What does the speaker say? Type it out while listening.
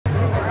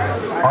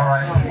All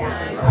right, so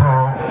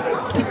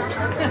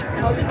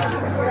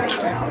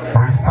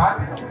we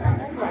start.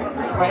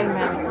 Wait a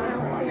minute.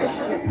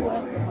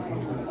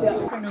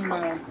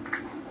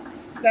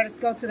 Let us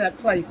go to that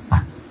place.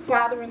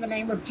 Father, in the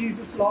name of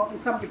Jesus, Lord, we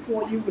come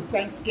before you with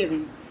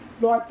thanksgiving.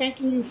 Lord,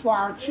 thanking you for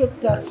our trip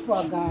thus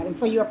far, God, and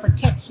for your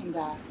protection,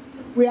 God.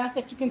 We ask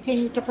that you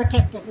continue to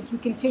protect us as we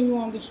continue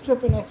on this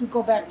trip and as we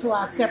go back to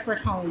our separate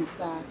homes,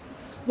 God.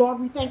 Lord,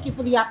 we thank you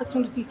for the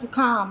opportunity to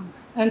come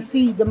and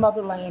see the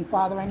motherland,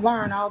 Father, and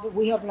learn all that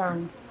we have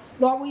learned.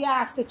 Lord, we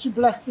ask that you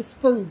bless this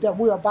food that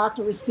we're about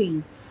to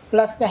receive.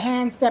 Bless the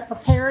hands that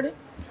prepared it,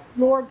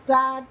 Lord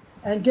God,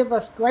 and give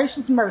us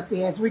gracious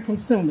mercy as we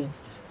consume it.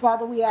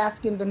 Father, we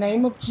ask in the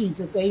name of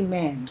Jesus,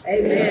 amen.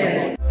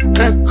 Amen.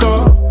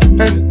 Ekow,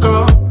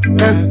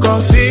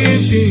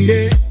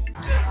 Simpson.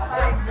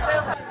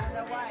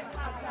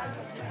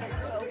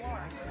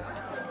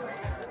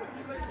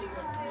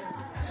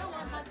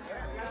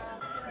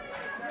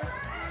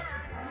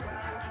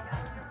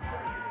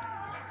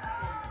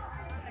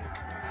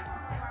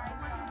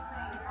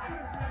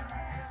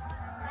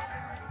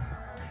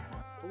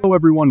 Hello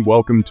everyone,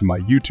 welcome to my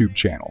YouTube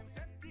channel.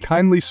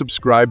 Kindly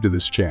subscribe to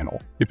this channel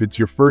if it's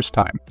your first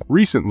time.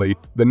 Recently,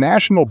 the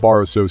National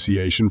Bar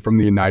Association from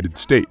the United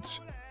States,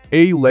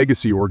 a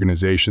legacy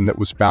organization that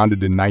was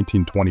founded in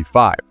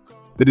 1925,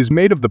 that is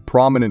made of the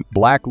prominent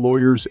black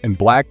lawyers and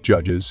black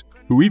judges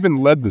who even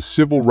led the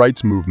civil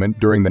rights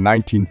movement during the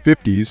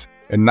 1950s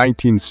and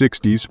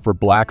 1960s for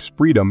blacks'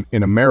 freedom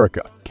in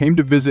America, came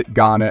to visit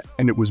Ghana,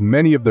 and it was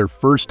many of their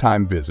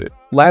first-time visit.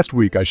 Last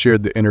week, I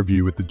shared the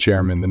interview with the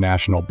chairman of the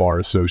National Bar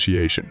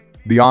Association,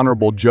 the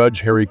Honorable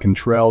Judge Harry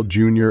Cantrell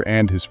Jr.,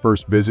 and his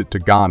first visit to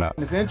Ghana.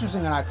 It's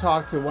interesting, and I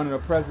talked to one of the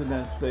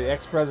presidents, the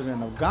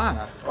ex-president of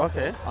Ghana.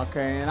 Okay,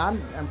 and I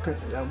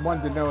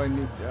wanted to know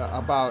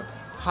about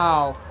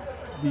how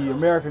the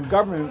American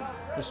government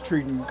is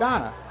treating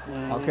Ghana.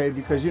 Okay,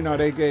 because you know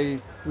they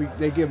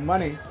give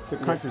money to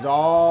countries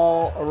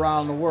all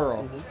around the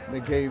world. They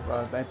gave,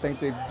 I think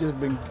they've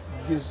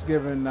just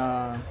given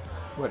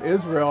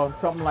Israel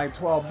something like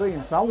 12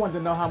 billion. So I wanted to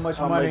know how much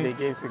money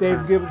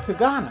they've given to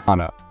Ghana.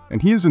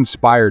 And he is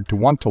inspired to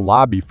want to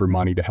lobby for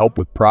money to help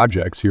with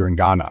projects here in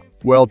Ghana.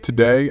 Well,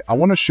 today I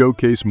want to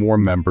showcase more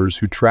members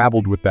who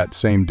traveled with that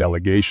same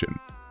delegation.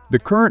 The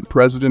current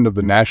president of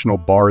the National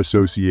Bar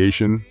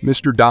Association,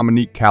 Mr.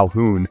 Dominique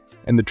Calhoun,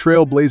 and the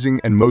trailblazing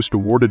and most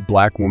awarded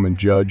black woman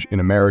judge in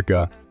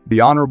America,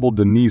 the Honorable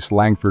Denise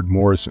Langford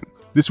Morrison.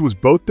 This was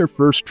both their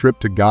first trip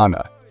to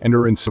Ghana and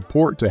are in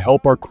support to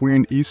help our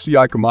Queen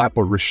Akoma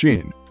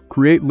Rasheen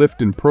create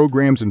lift-in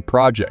programs and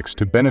projects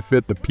to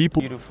benefit the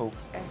people. Beautiful.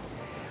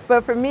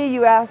 But for me,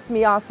 you asked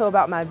me also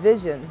about my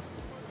vision,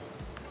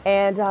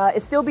 and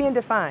it's still being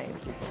defined.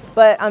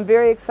 But I'm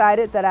very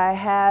excited that I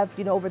have,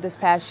 over this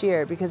past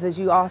year, because as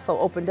you also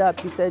opened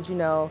up, you said,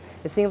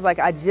 it seems like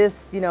I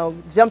just,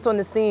 jumped on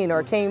the scene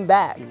or came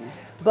back.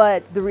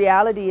 But the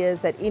reality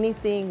is that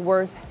anything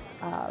worth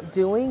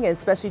doing, and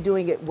especially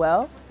doing it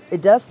well,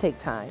 it does take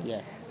time.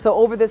 Yeah. So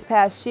over this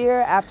past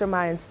year, after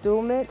my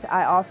installment,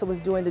 I also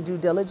was doing the due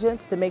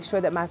diligence to make sure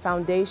that my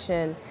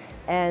foundation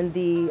and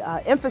the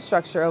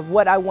infrastructure of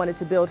what I wanted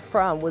to build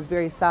from was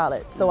very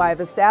solid. So I've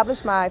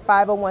established my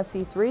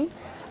 501c3.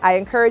 I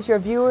encourage your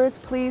viewers,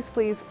 please,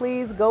 please,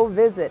 please go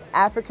visit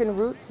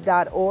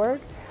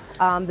africanroots.org.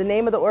 The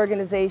name of the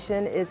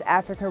organization is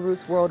African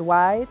Roots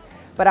Worldwide,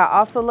 but I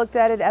also looked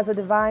at it as a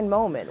divine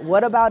moment.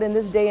 What about in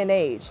this day and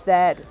age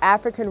that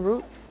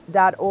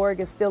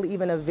africanroots.org is still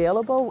even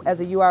available as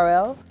a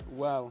URL?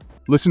 Wow.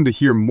 Listen to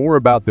hear more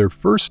about their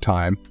first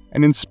time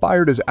and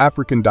inspired as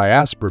African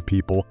diaspora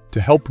people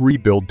to help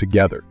rebuild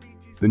together.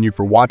 Thank you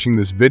for watching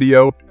this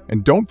video,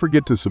 and don't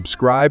forget to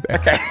subscribe.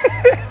 Okay.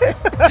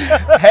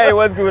 Hey,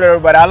 what's good,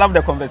 everybody? I love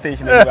the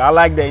conversation. Anyway. I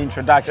like the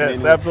introduction. Yes,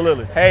 anyway.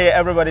 absolutely. Hey,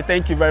 everybody,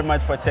 thank you very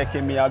much for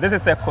checking me out. This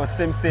is Ekow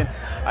Simpson.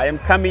 I am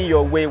coming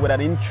your way with an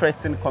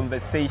interesting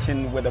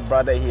conversation with a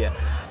brother here.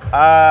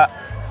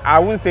 I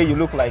wouldn't say you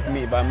look like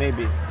me, but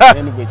maybe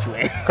any which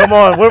way. Come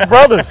on, we're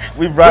brothers.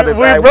 We're brothers.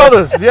 We're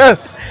brothers,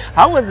 yes.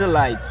 How was it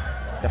like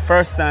the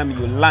first time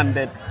you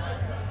landed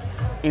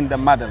in the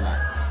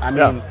motherland? I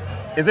mean,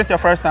 is this your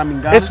first time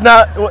in Ghana? It's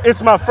not.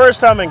 It's my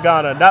first time in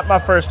Ghana, not my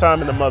first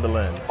time in the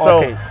motherland.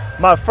 So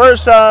my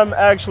first time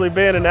actually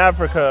being in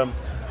Africa,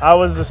 I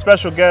was a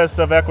special guest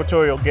of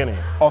Equatorial Guinea.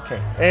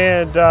 Okay.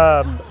 And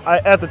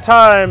at the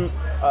time,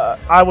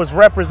 I was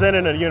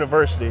representing a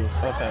university.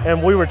 Okay.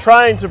 And we were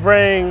trying to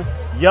bring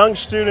young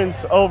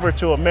students over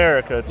to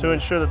America to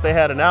ensure that they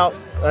had an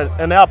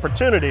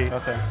opportunity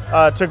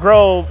to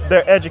grow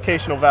their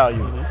educational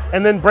value,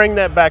 and then bring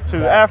that back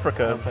to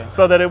Africa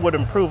so that it would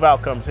improve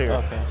outcomes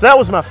here. So that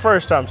was my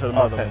first time to the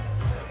motherland.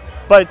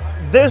 But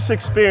this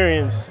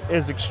experience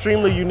is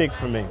extremely unique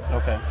for me.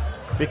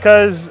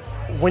 Because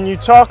when you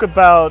talk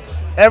about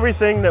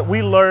everything that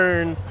we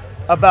learn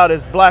about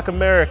as Black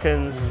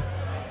Americans,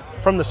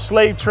 from the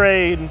slave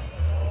trade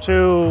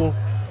to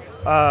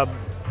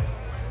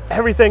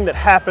everything that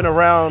happened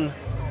around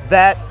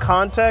that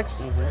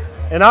context.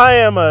 And I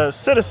am a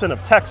citizen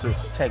of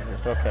Texas.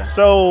 Texas, okay.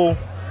 So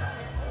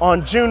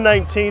on June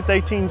 19th,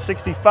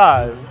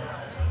 1865,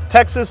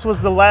 Texas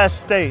was the last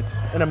state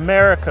in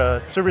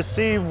America to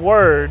receive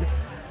word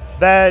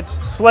that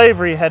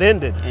slavery had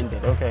ended.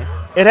 Okay.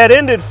 It had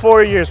ended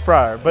 4 years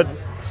prior, but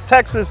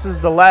Texas is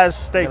the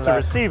last state to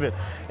receive it.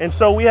 And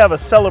so we have a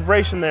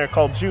celebration there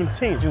called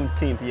Juneteenth.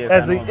 Juneteenth, yes.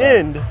 As the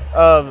end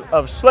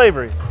of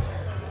slavery.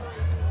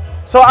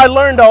 So I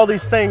learned all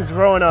these things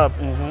growing up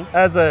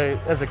as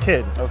a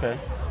kid. Okay.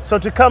 So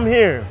to come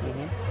here,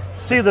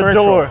 see it's the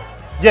spiritual. door,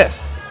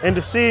 yes, and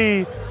to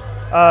see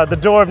the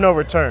door of no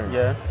return.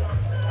 Yeah.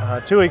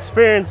 To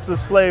experience the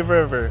slave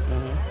river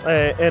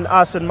in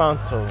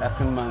Asinmanso.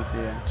 Asinmanso,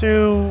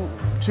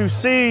 yeah. To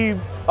see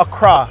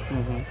Accra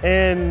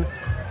and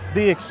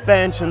the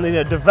expansion,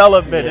 the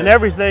development, and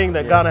everything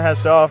that Ghana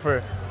has to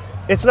offer.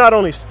 It's not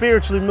only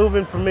spiritually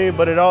moving for me,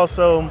 but it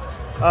also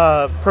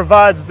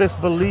provides this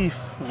belief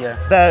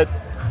that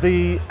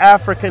the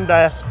African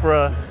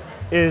diaspora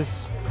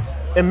is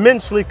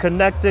immensely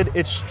connected,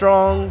 it's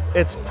strong,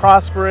 it's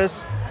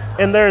prosperous,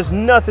 and there's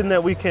nothing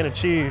that we can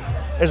achieve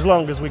as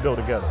long as we go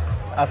together.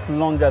 As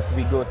long as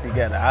we go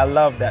together. I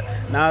love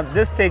that. Now,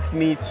 this takes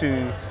me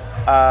to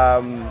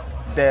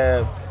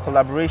the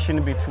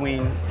collaboration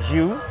between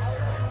you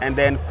and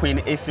then Queen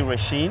AC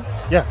Rasheen.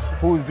 Yes.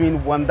 Who's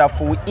doing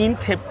wonderful in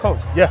Cape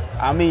Coast. Yeah.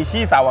 I mean,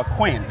 she's our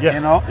queen, yes.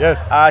 you know?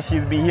 Yes.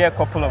 She's been here a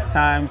couple of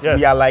times. Yes.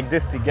 We are like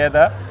this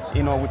together.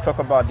 You know, we talk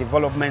about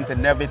development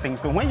and everything.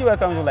 So when you are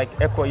coming, you're like,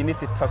 Ekow, you need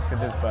to talk to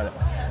this brother.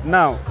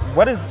 Now,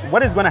 what is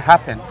going to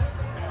happen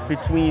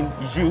between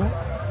you,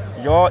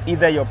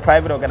 either your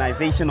private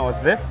organization or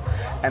this,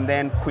 and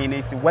then Queen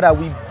AC? What are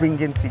we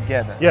bringing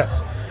together?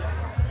 Yes.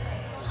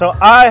 So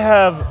I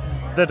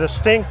have the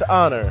distinct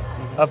honor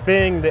of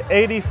being the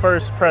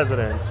 81st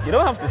president. You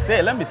don't have to say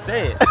it, let me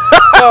say it.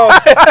 So,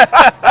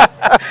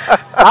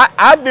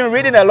 I've been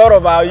reading a lot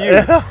about you.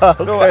 Yeah,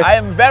 okay. So I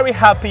am very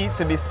happy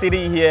to be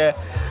sitting here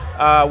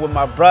with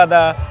my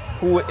brother,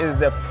 who is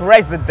the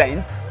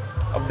president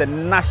of the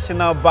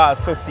National Bar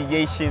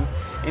Association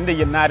in the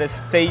United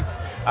States,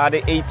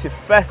 the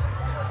 81st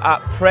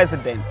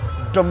president,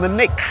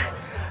 Dominique.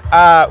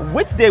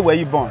 Which day were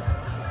you born?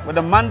 Was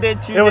it Monday,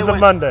 Tuesday? It was a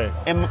Monday.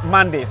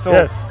 Monday. So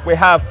yes. We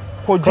have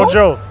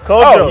Kojo.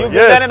 Oh, you've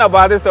been learning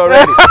about this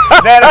already.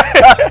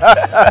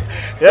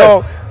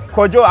 So,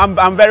 Kojo,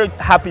 I'm very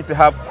happy to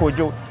have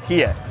Kojo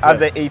here as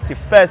the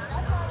 81st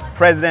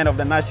president of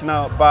the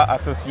National Bar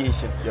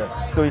Association.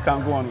 Yes. So you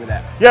can go on with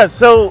that. Yes,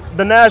 so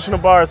the National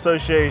Bar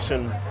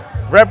Association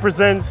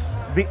represents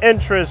the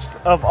interest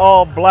of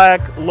all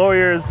black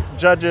lawyers,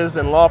 judges,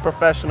 and law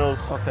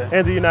professionals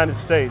in the United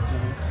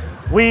States.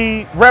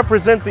 We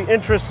represent the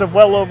interests of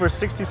well over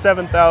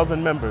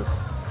 67,000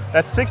 members.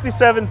 That's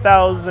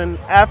 67,000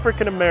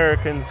 African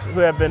Americans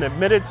who have been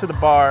admitted to the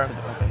bar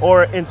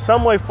or in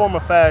some way, form, or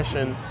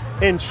fashion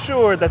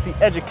ensure that the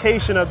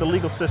education of the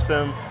legal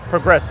system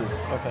progresses.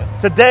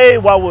 Today,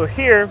 while we're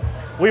here,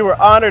 we were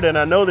honored, and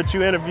I know that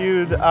you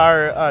interviewed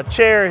our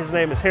chair. His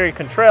name is Harry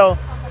Cantrell.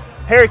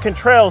 Harry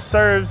Cantrell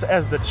serves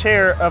as the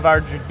chair of our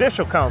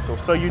Judicial Council.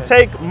 So you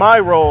take my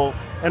role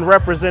in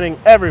representing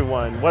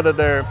everyone, whether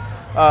they're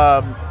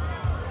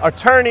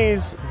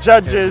attorneys,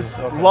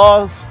 judges,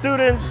 law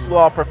students,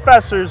 law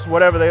professors,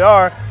 whatever they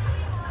are.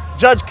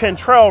 Judge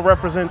Cantrell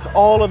represents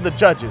all of the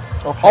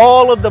judges,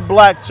 all of the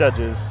black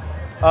judges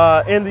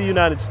in the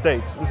United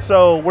States. And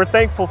so we're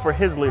thankful for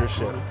his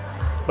leadership.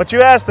 But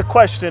you asked the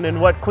question and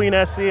what Queen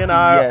Essie and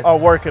I are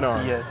working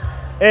on. Yes.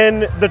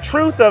 And the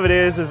truth of it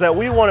is that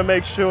we want to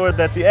make sure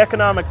that the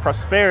economic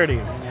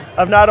prosperity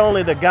of not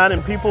only the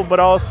Ghanaian people, but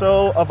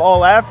also of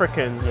all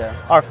Africans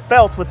are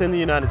felt within the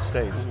United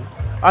States.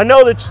 I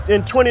know that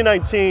in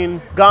 2019,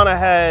 Ghana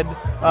had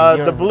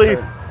the belief,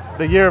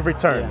 the year of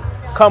return,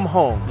 come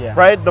home,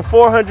 right? The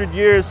 400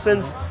 years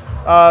since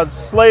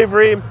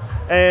slavery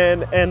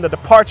and the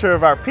departure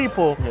of our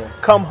people,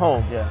 come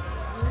home.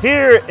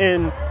 Here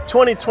in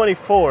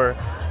 2024,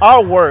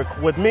 our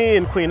work with me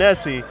and Queen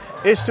Essie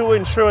is to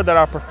ensure that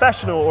our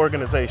professional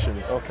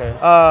organizations,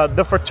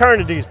 the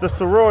fraternities, the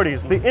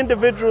sororities, the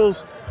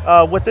individuals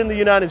within the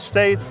United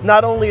States,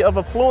 not only of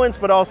affluence,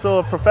 but also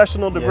of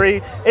professional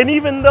degree, and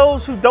even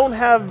those who don't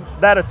have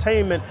that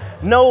attainment,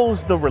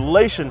 knows the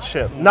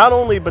relationship, not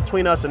only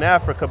between us and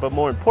Africa, but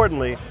more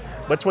importantly,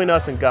 between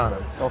us and Ghana.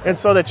 And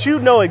so that you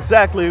know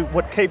exactly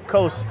what Cape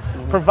Coast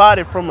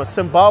provided from a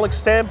symbolic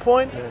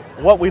standpoint,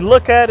 what we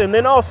look at, and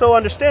then also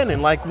understanding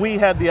like we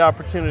had the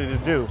opportunity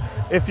to do.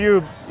 If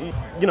you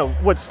know,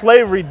 what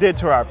slavery did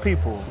to our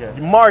people,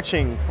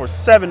 marching for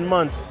 7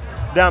 months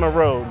down a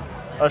road,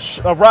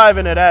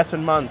 arriving at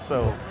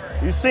Asinmanso,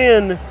 you're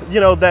seeing, you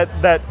know,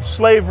 that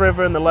slave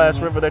river and the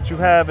last river that you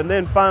have, and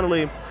then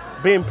finally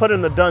being put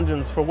in the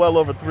dungeons for well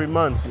over 3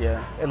 months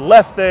and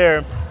left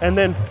there, and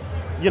then,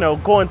 you know,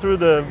 going through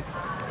the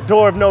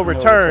door of no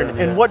return.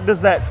 And what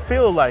does that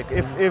feel like?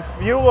 If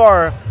you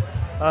are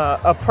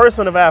a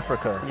person of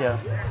Africa,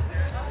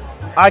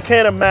 I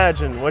can't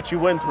imagine what you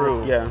went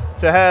through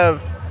to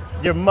have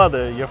your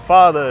mother, your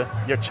father,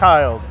 your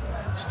child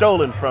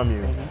stolen from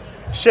you,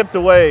 shipped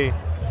away,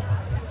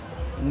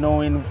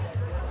 knowing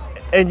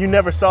and you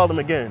never saw them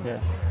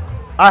again.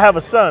 I have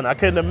a son. I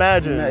couldn't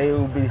imagine. It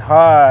would be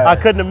hard. I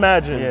couldn't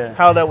imagine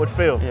how that would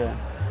feel.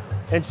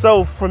 And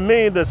so for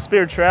me, the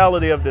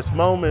spirituality of this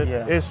moment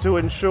is to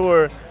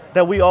ensure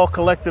that we all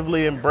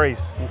collectively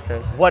embrace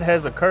what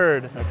has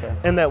occurred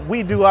and that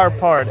we do our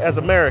part as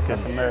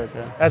Americans,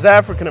 as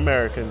African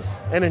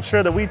Americans, and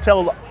ensure that we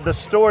tell the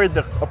story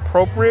the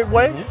appropriate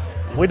way.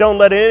 We don't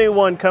let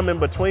anyone come in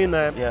between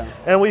that.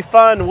 And we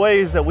find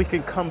ways that we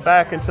can come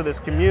back into this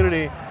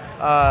community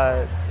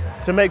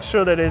to make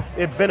sure that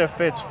it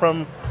benefits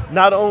from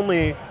not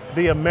only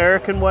the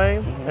American way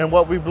and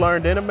what we've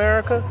learned in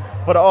America,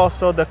 but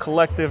also the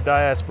collective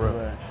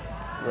diaspora.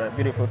 Right,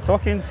 beautiful.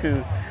 Talking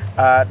to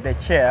the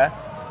chair,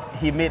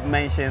 he made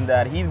mention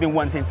that he's been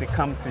wanting to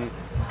come to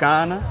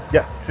Ghana,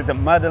 to the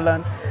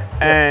motherland,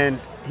 and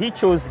he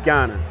chose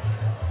Ghana.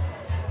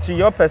 To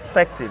your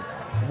perspective,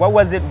 what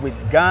was it with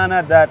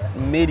Ghana that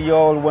made you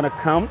all want to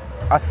come?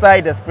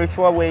 Aside the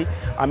spiritual way,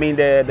 I mean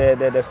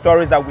the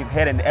stories that we've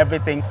heard and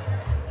everything,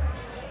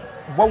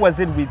 what was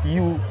it with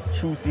you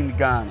choosing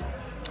Ghana?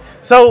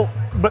 So,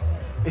 but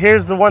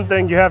here's the one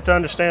thing you have to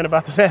understand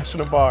about the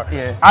National Bar.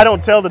 I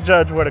don't tell the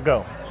judge where to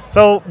go.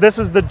 So this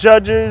is the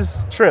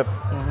judge's trip.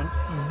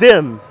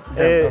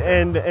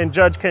 And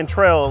Judge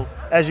Cantrell,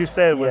 as you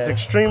said, was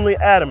extremely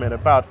adamant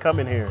about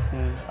coming here.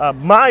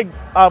 My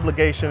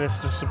obligation is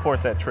to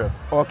support that trip.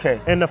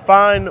 And to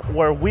find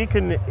where we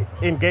can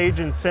engage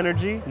in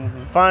synergy,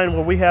 find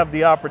where we have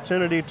the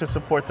opportunity to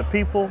support the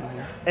people,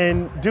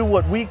 and do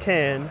what we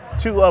can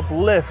to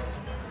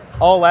uplift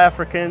all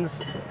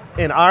Africans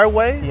in our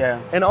way,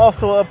 and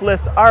also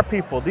uplift our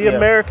people, the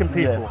American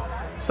people,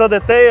 so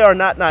that they are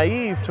not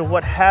naive to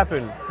what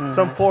happened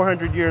some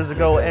 400 years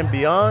ago and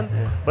beyond,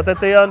 but that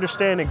they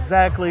understand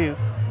exactly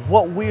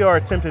what we are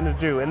attempting to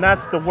do. And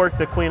that's the work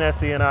that Queen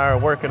Essie and I are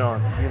working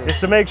on, is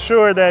to make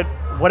sure that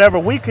whatever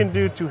we can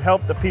do to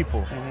help the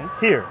people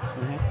here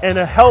and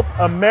to help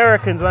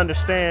Americans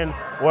understand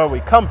where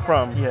we come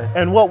from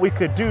and what we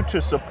could do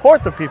to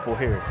support the people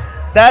here.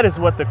 That is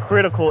what the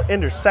critical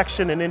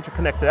intersection and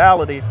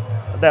interconnectality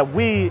that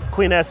we,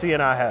 Queen Essie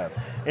and I, have.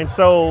 And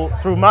so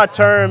through my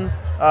term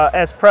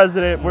as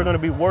president, we're going to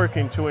be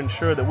working to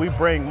ensure that we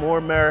bring more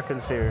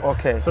Americans here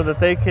so that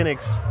they can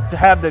to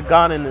have the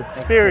Ghanan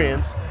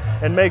experience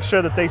and make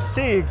sure that they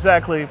see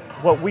exactly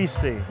what we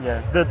see.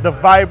 The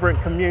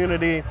vibrant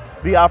community,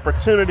 the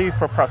opportunity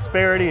for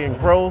prosperity and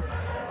growth,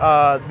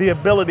 the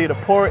ability to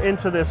pour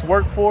into this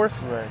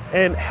workforce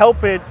and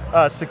help it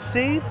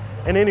succeed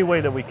in any way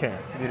that we can.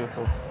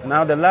 Beautiful.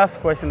 Now the last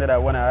question that I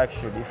want to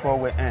ask you before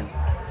we end.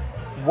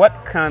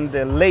 What can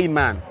the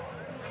layman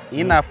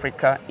in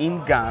Africa,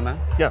 in Ghana,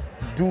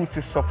 do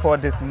to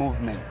support this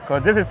movement?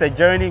 Because this is a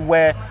journey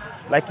where,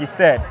 like you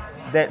said,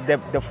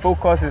 the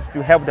focus is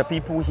to help the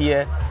people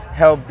here,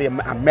 help the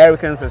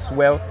Americans as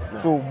well.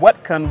 So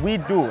what can we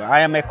do? I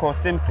am Ekow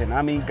Simpson.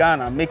 I'm in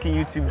Ghana, making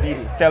YouTube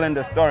videos, telling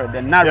the story,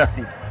 the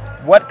narrative.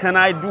 What can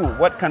I do?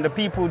 What can the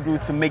people do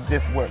to make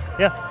this work?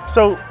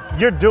 So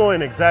you're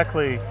doing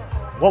exactly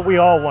what we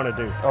all want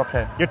to do.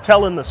 You're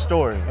telling the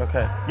story.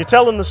 You're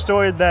telling the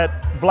story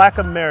that Black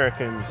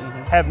Americans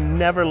have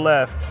never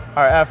left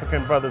our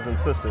African brothers and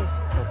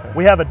sisters.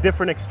 We have a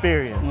different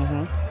experience.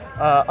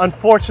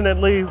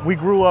 Unfortunately, we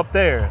grew up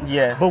there,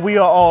 but we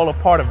are all a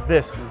part of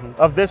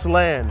this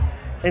land.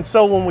 And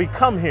so when we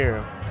come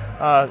here,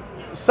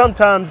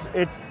 sometimes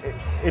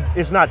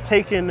it's not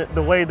taken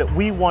the way that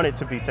we want it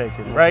to be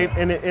taken, right?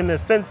 In the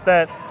sense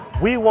that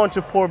we want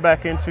to pour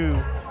back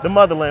into the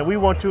motherland. We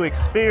want to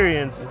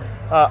experience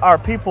our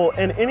people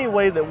in any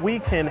way that we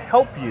can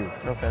help you.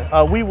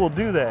 We will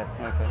do that.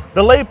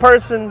 The lay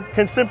person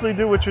can simply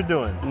do what you're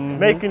doing,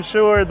 making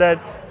sure that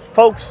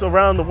folks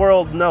around the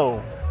world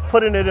know,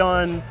 putting it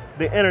on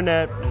the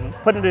internet,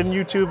 putting it in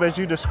YouTube as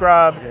you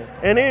described,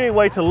 in any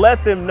way to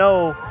let them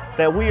know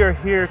that we are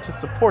here to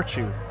support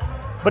you.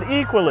 But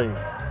equally,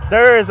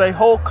 there is a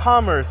whole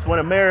commerce when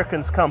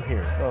Americans come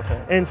here.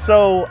 And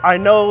so I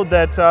know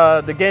that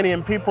the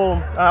Ghanaian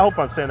people, I hope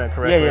I'm saying that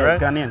correctly,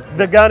 right? Ghanaian.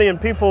 The Ghanaian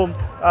people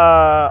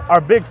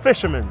are big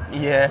fishermen,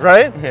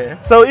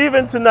 right? So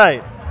even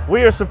tonight,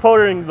 we are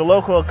supporting the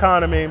local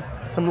economy,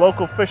 some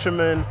local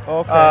fishermen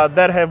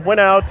that have went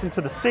out into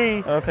the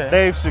sea.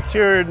 They've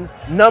secured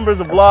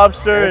numbers of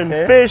lobster and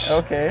fish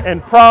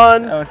and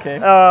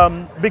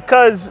prawn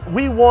because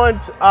we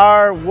want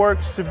our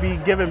works to be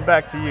given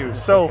back to you.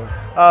 So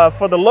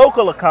for the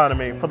local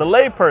economy, for the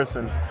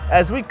layperson,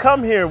 as we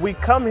come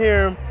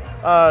here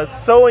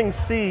sowing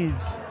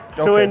seeds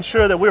to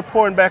ensure that we're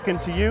pouring back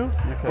into you.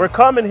 We're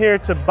coming here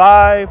to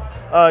buy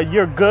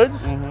your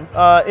goods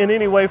in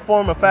any way,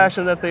 form, or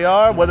fashion that they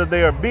are, whether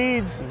they are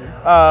beads,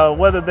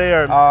 whether they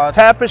are arts,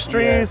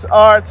 tapestries,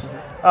 arts.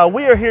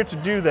 We are here to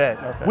do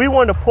that. We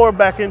want to pour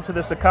back into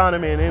this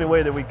economy in any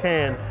way that we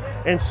can.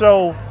 And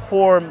so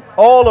for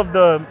all of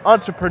the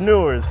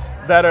entrepreneurs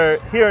that are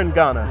here in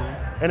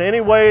Ghana, in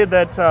any way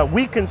that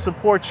we can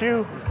support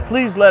you,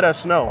 please let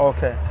us know.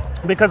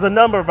 because a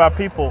number of our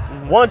people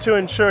want to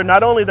ensure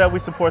not only that we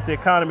support the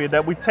economy,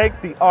 that we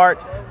take the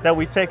art, that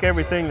we take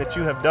everything that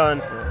you have done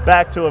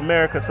back to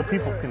America so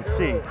people can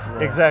see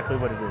exactly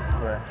what it is.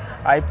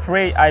 I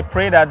pray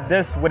that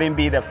this wouldn't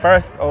be the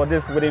first or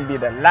this wouldn't be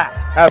the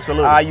last.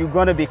 Absolutely. You're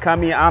going to be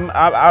coming,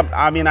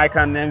 I mean, I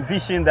can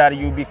envision that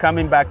you'll be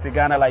coming back to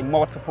Ghana like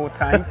multiple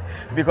times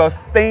because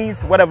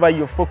things, whatever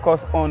you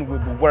focus on will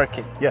be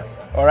working.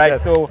 Yes. All right.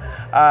 Yes. So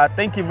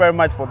thank you very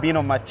much for being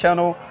on my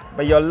channel.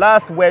 But your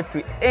last word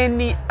to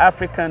any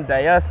African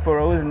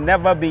diaspora who's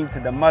never been to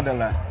the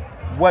motherland,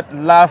 what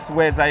last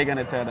words are you going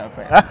to tell that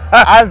person?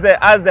 as the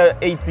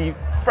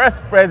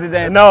 81st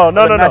president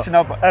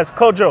national... As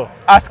Kojo.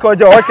 As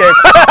Kojo, okay.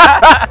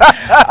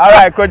 All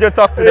right, Kojo,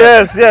 talk to them.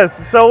 Yes, yes.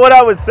 So what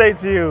I would say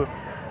to you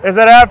is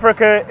that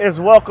Africa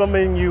is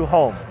welcoming you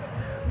home.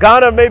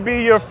 Ghana may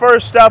be your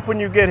first stop when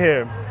you get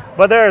here,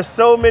 but there are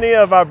so many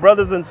of our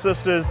brothers and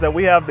sisters that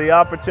we have the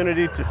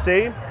opportunity to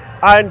see.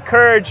 I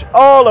encourage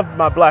all of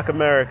my Black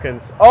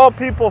Americans, all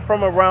people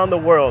from around the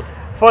world,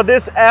 for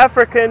this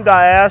African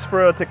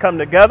diaspora to come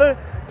together,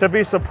 to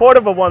be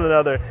supportive of one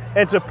another,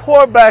 and to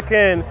pour back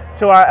in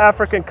to our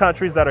African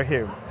countries that are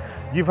here.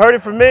 You've heard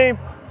it from me,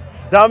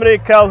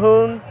 Dominique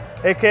Calhoun,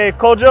 aka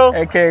Kojo,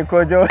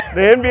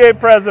 the NBA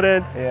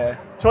President,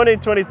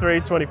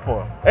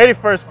 2023-24,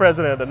 81st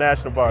President of the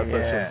National Bar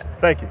Association.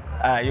 Thank you.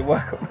 You're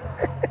welcome.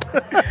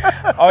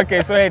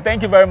 Okay, so hey,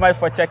 thank you very much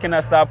for checking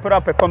us out. Put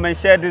up a comment,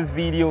 share this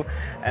video,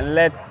 and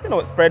let's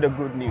spread the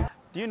good news.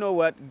 Do you know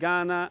what?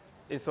 Ghana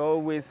is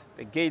always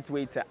the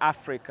gateway to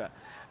Africa,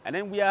 and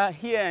then we are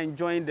here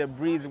enjoying the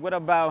breeze. What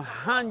about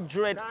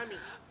 100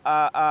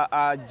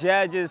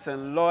 judges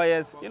and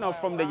lawyers,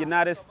 from the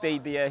United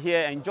States? They are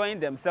here enjoying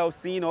themselves,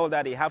 seeing all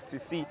that they have to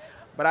see.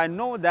 But I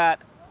know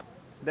that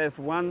there's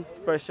one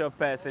special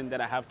person that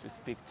I have to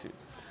speak to.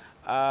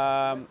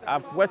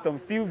 I've watched some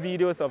few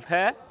videos of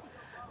her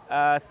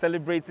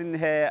celebrating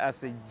her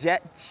as a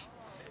judge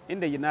in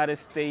the United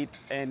States,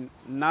 and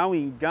now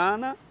in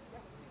Ghana,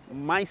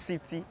 my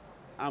city.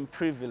 I'm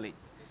privileged.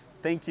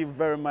 Thank you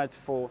very much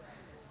for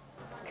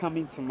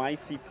coming to my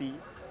city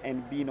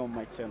and being on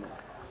my channel.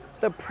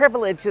 The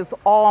privilege is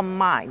all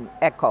mine,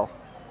 Ekow.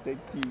 Thank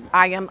you.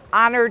 I am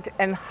honored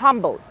and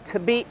humbled to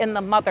be in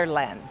the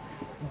motherland.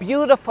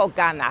 Beautiful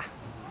Ghana.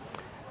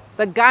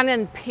 The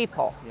Ghanaian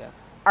people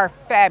are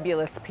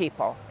fabulous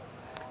people.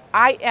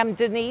 I am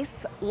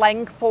Denise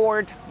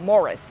Langford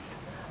Morris.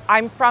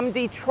 I'm from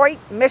Detroit,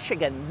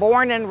 Michigan,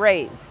 born and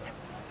raised.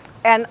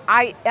 And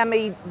I am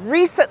a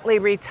recently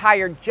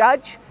retired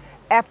judge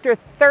after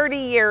 30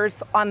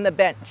 years on the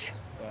bench.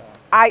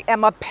 I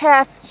am a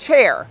past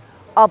chair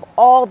of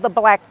all the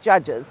Black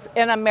judges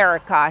in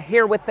America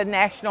here with the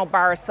National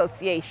Bar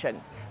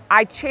Association.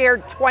 I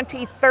chaired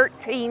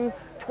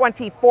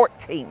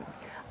 2013-2014.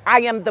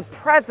 I am the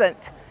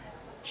present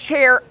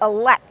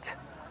chair-elect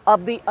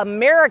of the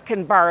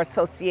American Bar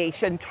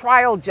Association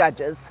trial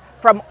judges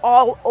from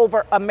all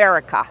over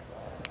America.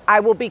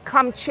 I will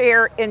become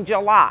chair in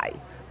July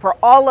for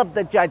all of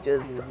the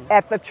judges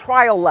at the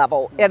trial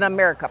level in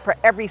America, for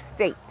every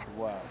state.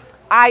 Wow.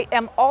 I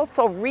am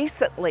also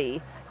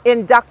recently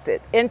inducted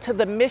into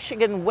the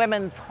Michigan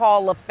Women's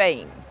Hall of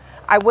Fame.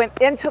 I went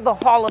into the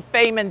Hall of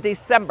Fame in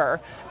December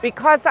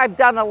because I've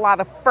done a lot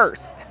of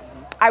firsts.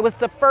 I was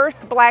the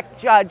first Black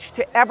judge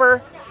to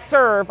ever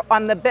serve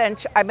on the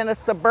bench. I'm in a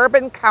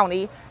suburban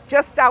county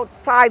just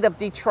outside of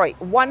Detroit,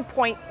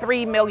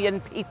 1.3 million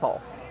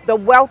people. The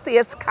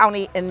wealthiest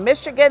county in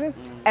Michigan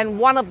and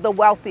one of the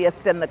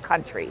wealthiest in the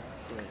country.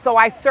 So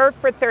I served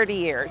for 30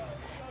 years.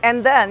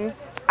 And then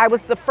I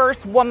was the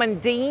first woman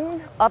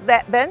dean of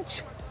that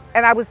bench,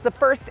 and I was the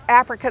first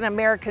African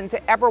American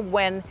to ever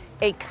win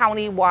a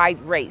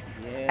county-wide race.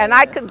 And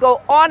I could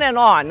go on and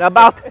on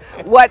about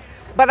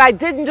but I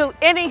didn't do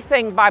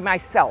anything by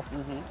myself.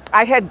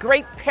 I had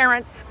great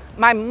parents.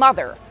 My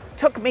mother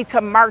took me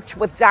to march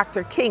with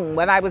Dr. King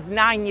when I was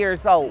 9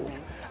 years old.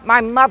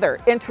 My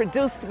mother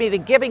introduced me to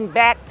giving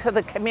back to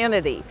the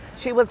community.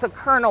 She was a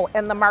colonel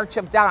in the March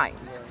of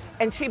Dimes,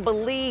 and she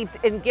believed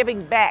in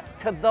giving back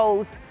to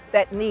those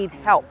that need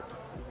help.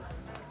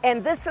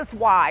 And this is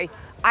why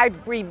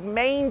I've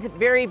remained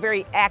very,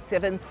 very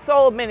active in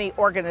so many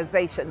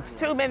organizations,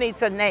 too many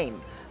to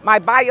name. My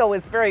bio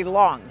is very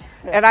long,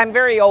 and I'm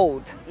very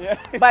old.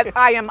 But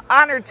I am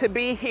honored to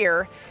be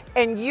here,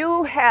 and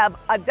you have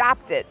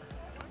adopted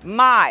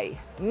my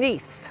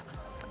niece.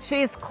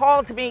 She's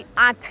called me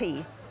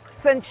Auntie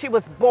since she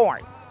was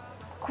born.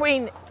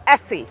 Queen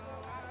Essie.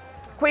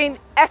 Queen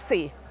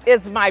Essie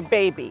is my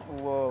baby.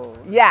 Whoa.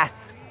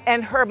 Yes,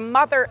 and her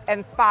mother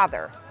and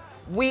father,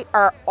 we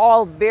are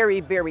all very,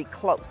 very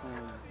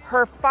close.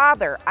 Her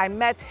father, I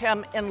met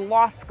him in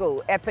law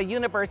school at the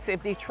University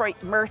of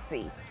Detroit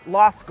Mercy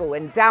Law School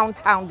in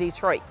downtown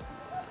Detroit.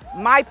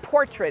 My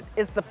portrait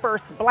is the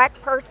first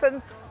Black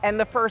person and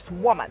the first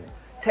woman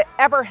to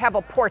ever have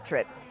a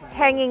portrait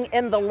hanging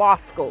in the law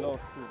school.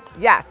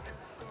 Yes,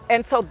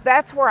 and so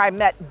that's where I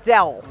met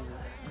Del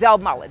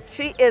Mullins.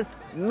 She is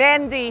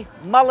Mandy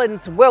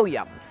Mullins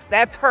Williams.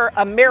 That's her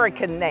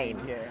American name.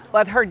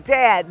 but her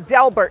dad,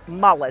 Delbert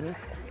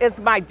Mullins, is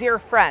my dear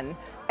friend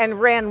and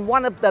ran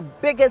one of the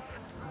biggest,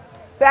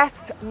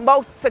 best,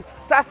 most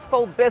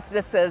successful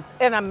businesses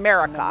in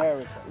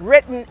America,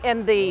 written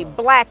in the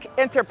Black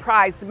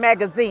Enterprise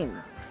magazine.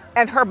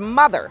 And her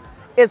mother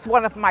is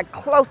one of my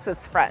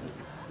closest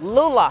friends,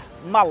 Lula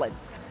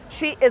Mullins.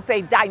 She is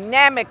a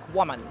dynamic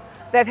woman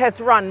that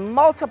has run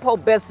multiple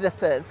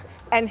businesses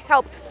and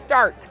helped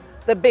start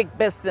the big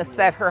business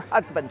that her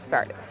husband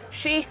started.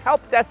 She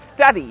helped us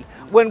study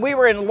when we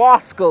were in law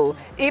school,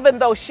 even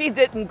though she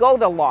didn't go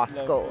to law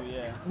school.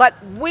 But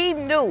we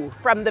knew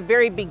from the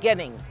very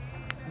beginning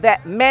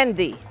that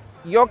Mandy,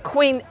 your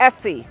Queen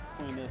Essie,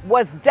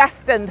 was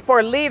destined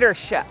for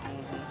leadership.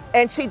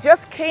 And she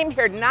just came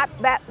here not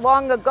that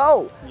long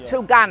ago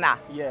to Ghana.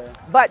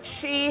 But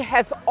she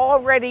has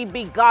already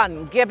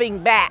begun giving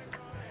back.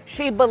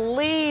 She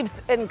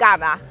believes in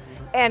Ghana,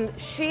 and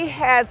she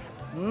has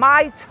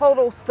my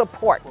total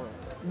support.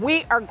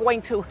 We are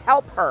going to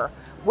help her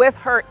with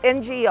her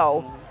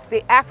NGO,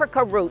 the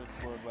Africa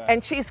Roots,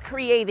 and she's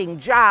creating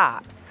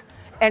jobs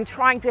and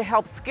trying to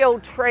help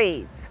skilled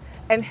trades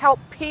and help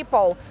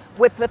people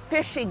with the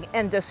fishing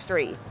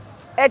industry,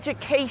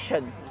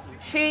 education.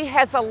 She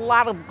has a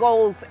lot of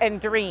goals and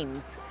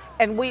dreams,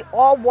 and we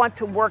all want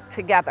to work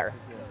together.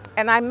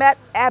 And I met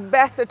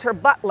Ambassador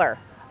Butler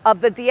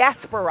of the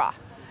diaspora,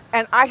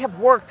 and I have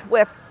worked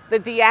with the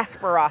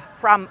diaspora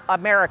from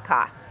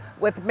America,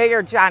 with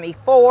Mayor Johnny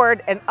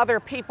Ford and other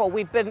people.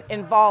 We've been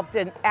involved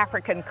in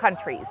African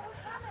countries.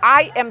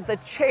 I am the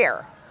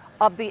chair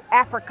of the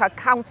Africa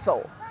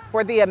Council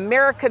for the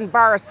American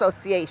Bar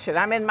Association.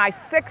 I'm in my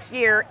 6th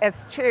year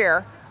as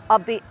chair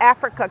of the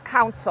Africa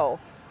Council.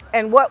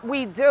 And what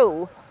we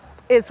do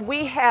is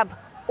we have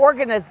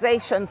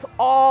organizations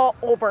all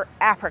over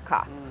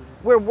Africa.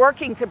 We're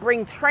working to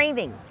bring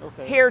training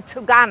here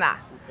to Ghana.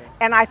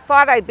 And I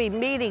thought I'd be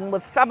meeting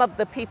with some of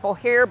the people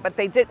here, but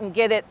they didn't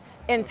get it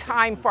in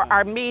time for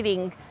our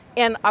meeting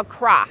in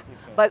Accra.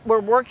 But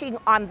we're working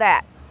on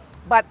that.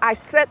 But I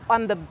sit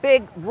on the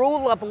big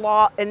Rule of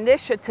Law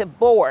Initiative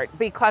board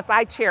because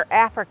I chair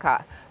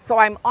Africa. So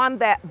I'm on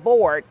that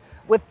board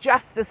with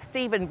Justice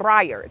Stephen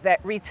Breyer that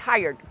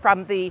retired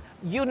from the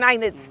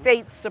United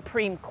States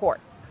Supreme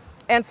Court.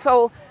 And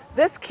so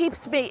this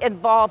keeps me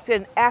involved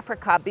in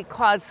Africa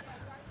because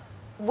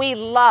we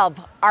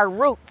love our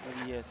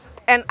roots.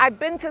 And I've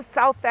been to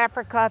South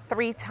Africa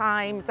 3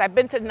 times. I've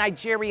been to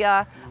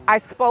Nigeria.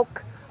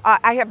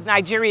 I have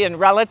Nigerian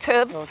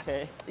relatives.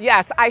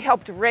 Yes, I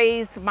helped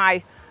raise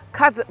my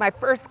cousin, my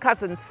first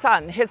cousin's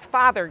son. His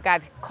father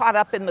got caught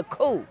up in the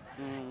coup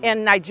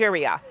in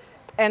Nigeria.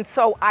 And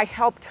so I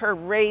helped her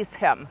raise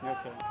him.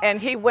 And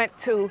he went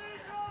to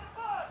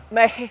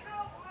Meharry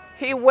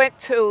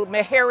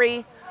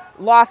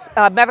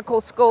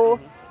Medical School,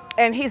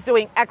 and he's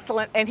doing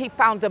excellent. And he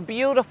found a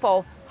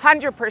beautiful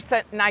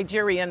 100%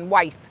 Nigerian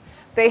wife.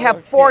 They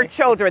have 4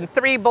 children,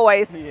 3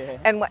 boys,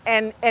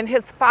 and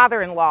his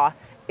father-in-law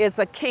is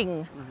a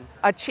king,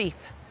 a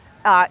chief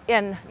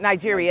in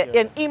Nigeria,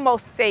 in Imo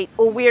State,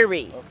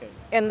 Owerri,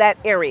 in that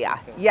area,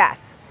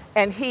 yes.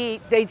 And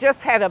they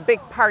just had a big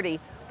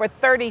party for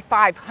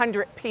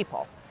 3,500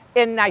 people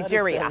in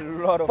Nigeria.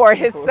 For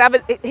his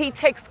 7, he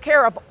takes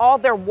care of all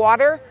their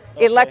water,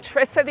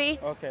 electricity,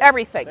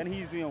 everything. Then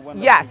he's doing a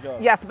wonderful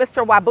job. Yes,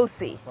 Mr.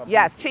 Wabusi,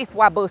 yes, Chief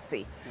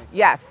Wabusi,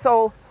 yes.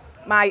 So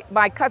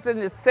my cousin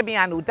is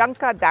Simeon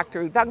Udanka,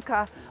 Dr.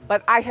 Udanka,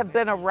 but I have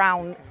been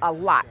around a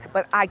lot.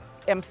 But I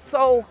am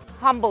so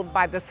humbled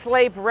by the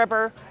Slave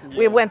River.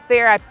 We went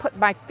there, I put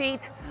my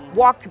feet,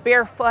 walked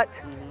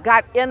barefoot,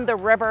 got in the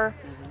river.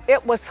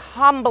 It was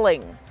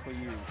humbling,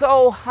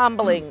 so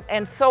humbling,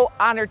 and so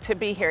honored to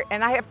be here.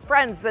 And I have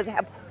friends that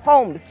have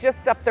homes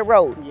just up the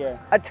road.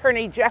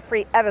 Attorney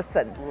Jeffrey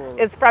Edison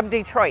is from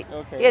Detroit,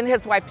 he and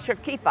his wife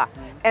Shakifa,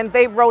 and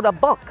they wrote a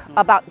book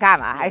about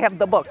Ghana. I have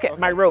the book at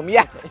my room,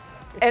 yes.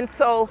 And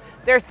so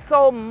there's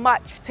so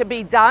much to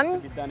be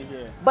done,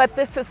 but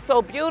this is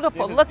so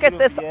beautiful. Look at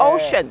this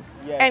ocean.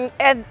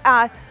 And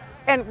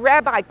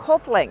Rabbi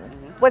Kofling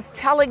was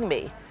telling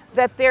me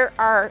that there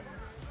are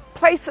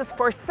places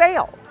for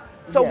sale.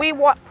 So we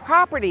want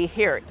property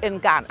here in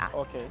Ghana,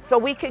 so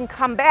we can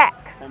come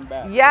back.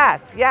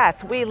 Yes,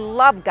 yes, we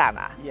love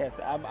Ghana. Yes,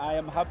 I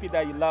am happy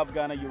that you love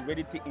Ghana. You're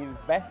ready to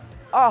invest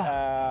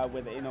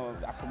with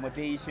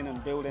accommodation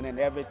and building and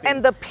everything.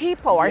 And the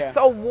people are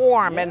so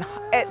warm and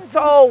it's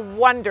so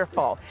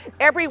wonderful.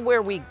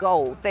 Everywhere we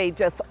go, they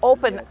just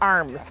open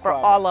arms for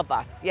all of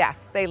us.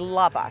 Yes, they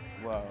love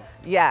us.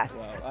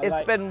 Yes,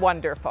 it's been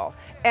wonderful.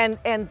 And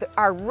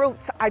our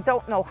roots, I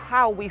don't know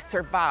how we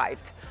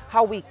survived,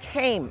 how we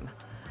came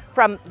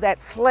from that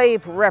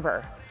slave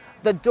river,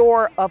 the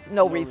door of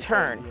no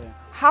return.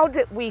 How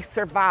did we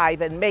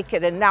survive and make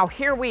it? And now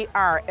here we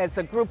are as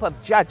a group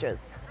of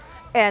judges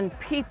and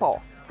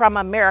people from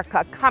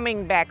America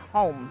coming back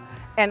home,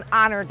 and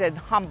honored and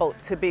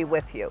humbled to be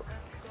with you.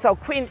 So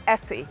Queen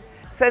Essie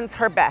sends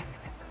her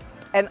best.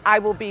 and I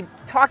will be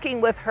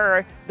talking with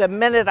her the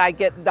minute I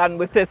get done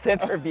with this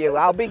interview.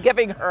 I'll be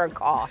giving her a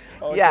call.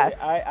 Okay.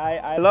 Yes.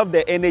 I love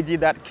the energy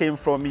that came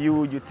from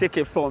you. You take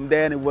it from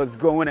there and it was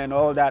going and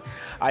all that.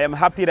 I am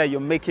happy that you're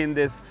making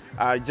this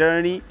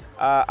journey.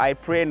 I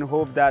pray and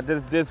hope that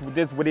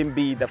this wouldn't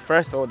be the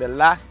first or the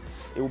last.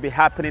 It will be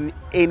happening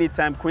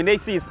anytime. Queen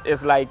AC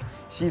is like,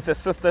 she's a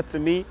sister to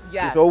me.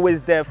 Yes. She's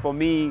always there for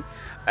me.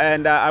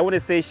 And I want to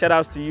say shout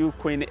outs to you,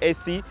 Queen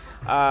AC,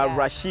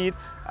 Rasheen.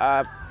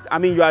 I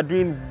mean, you are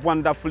doing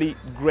wonderfully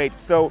great.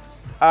 So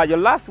your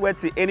last word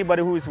to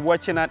anybody who is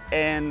watching it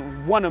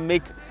and want to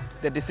make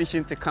the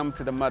decision to come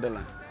to the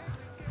motherland.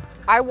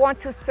 I want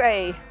to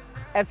say,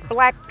 as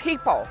Black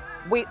people,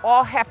 we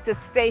all have to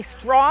stay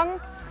strong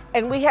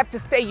and we have to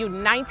stay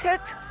united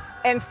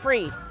and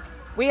free.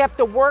 We have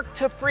to work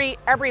to free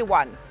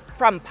everyone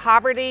from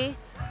poverty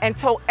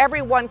until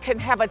everyone can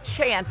have a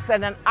chance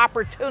and an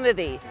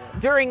opportunity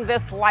during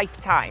this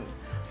lifetime.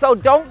 So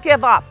don't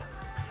give up.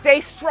 Stay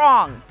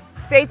strong.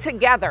 Stay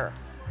together.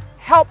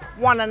 Help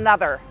one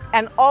another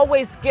and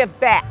always give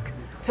back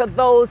to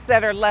those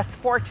that are less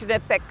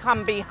fortunate that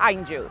come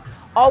behind you.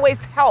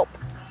 Always help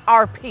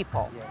our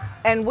people.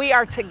 And we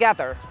are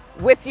together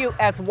with you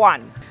as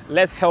one.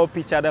 Let's help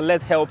each other.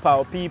 Let's help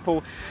our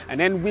people. And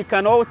then we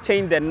can all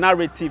change the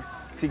narrative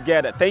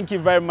together. Thank you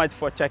very much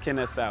for checking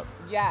us out.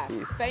 Yes,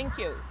 Peace. thank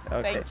you.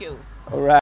 Okay. Thank you. All right.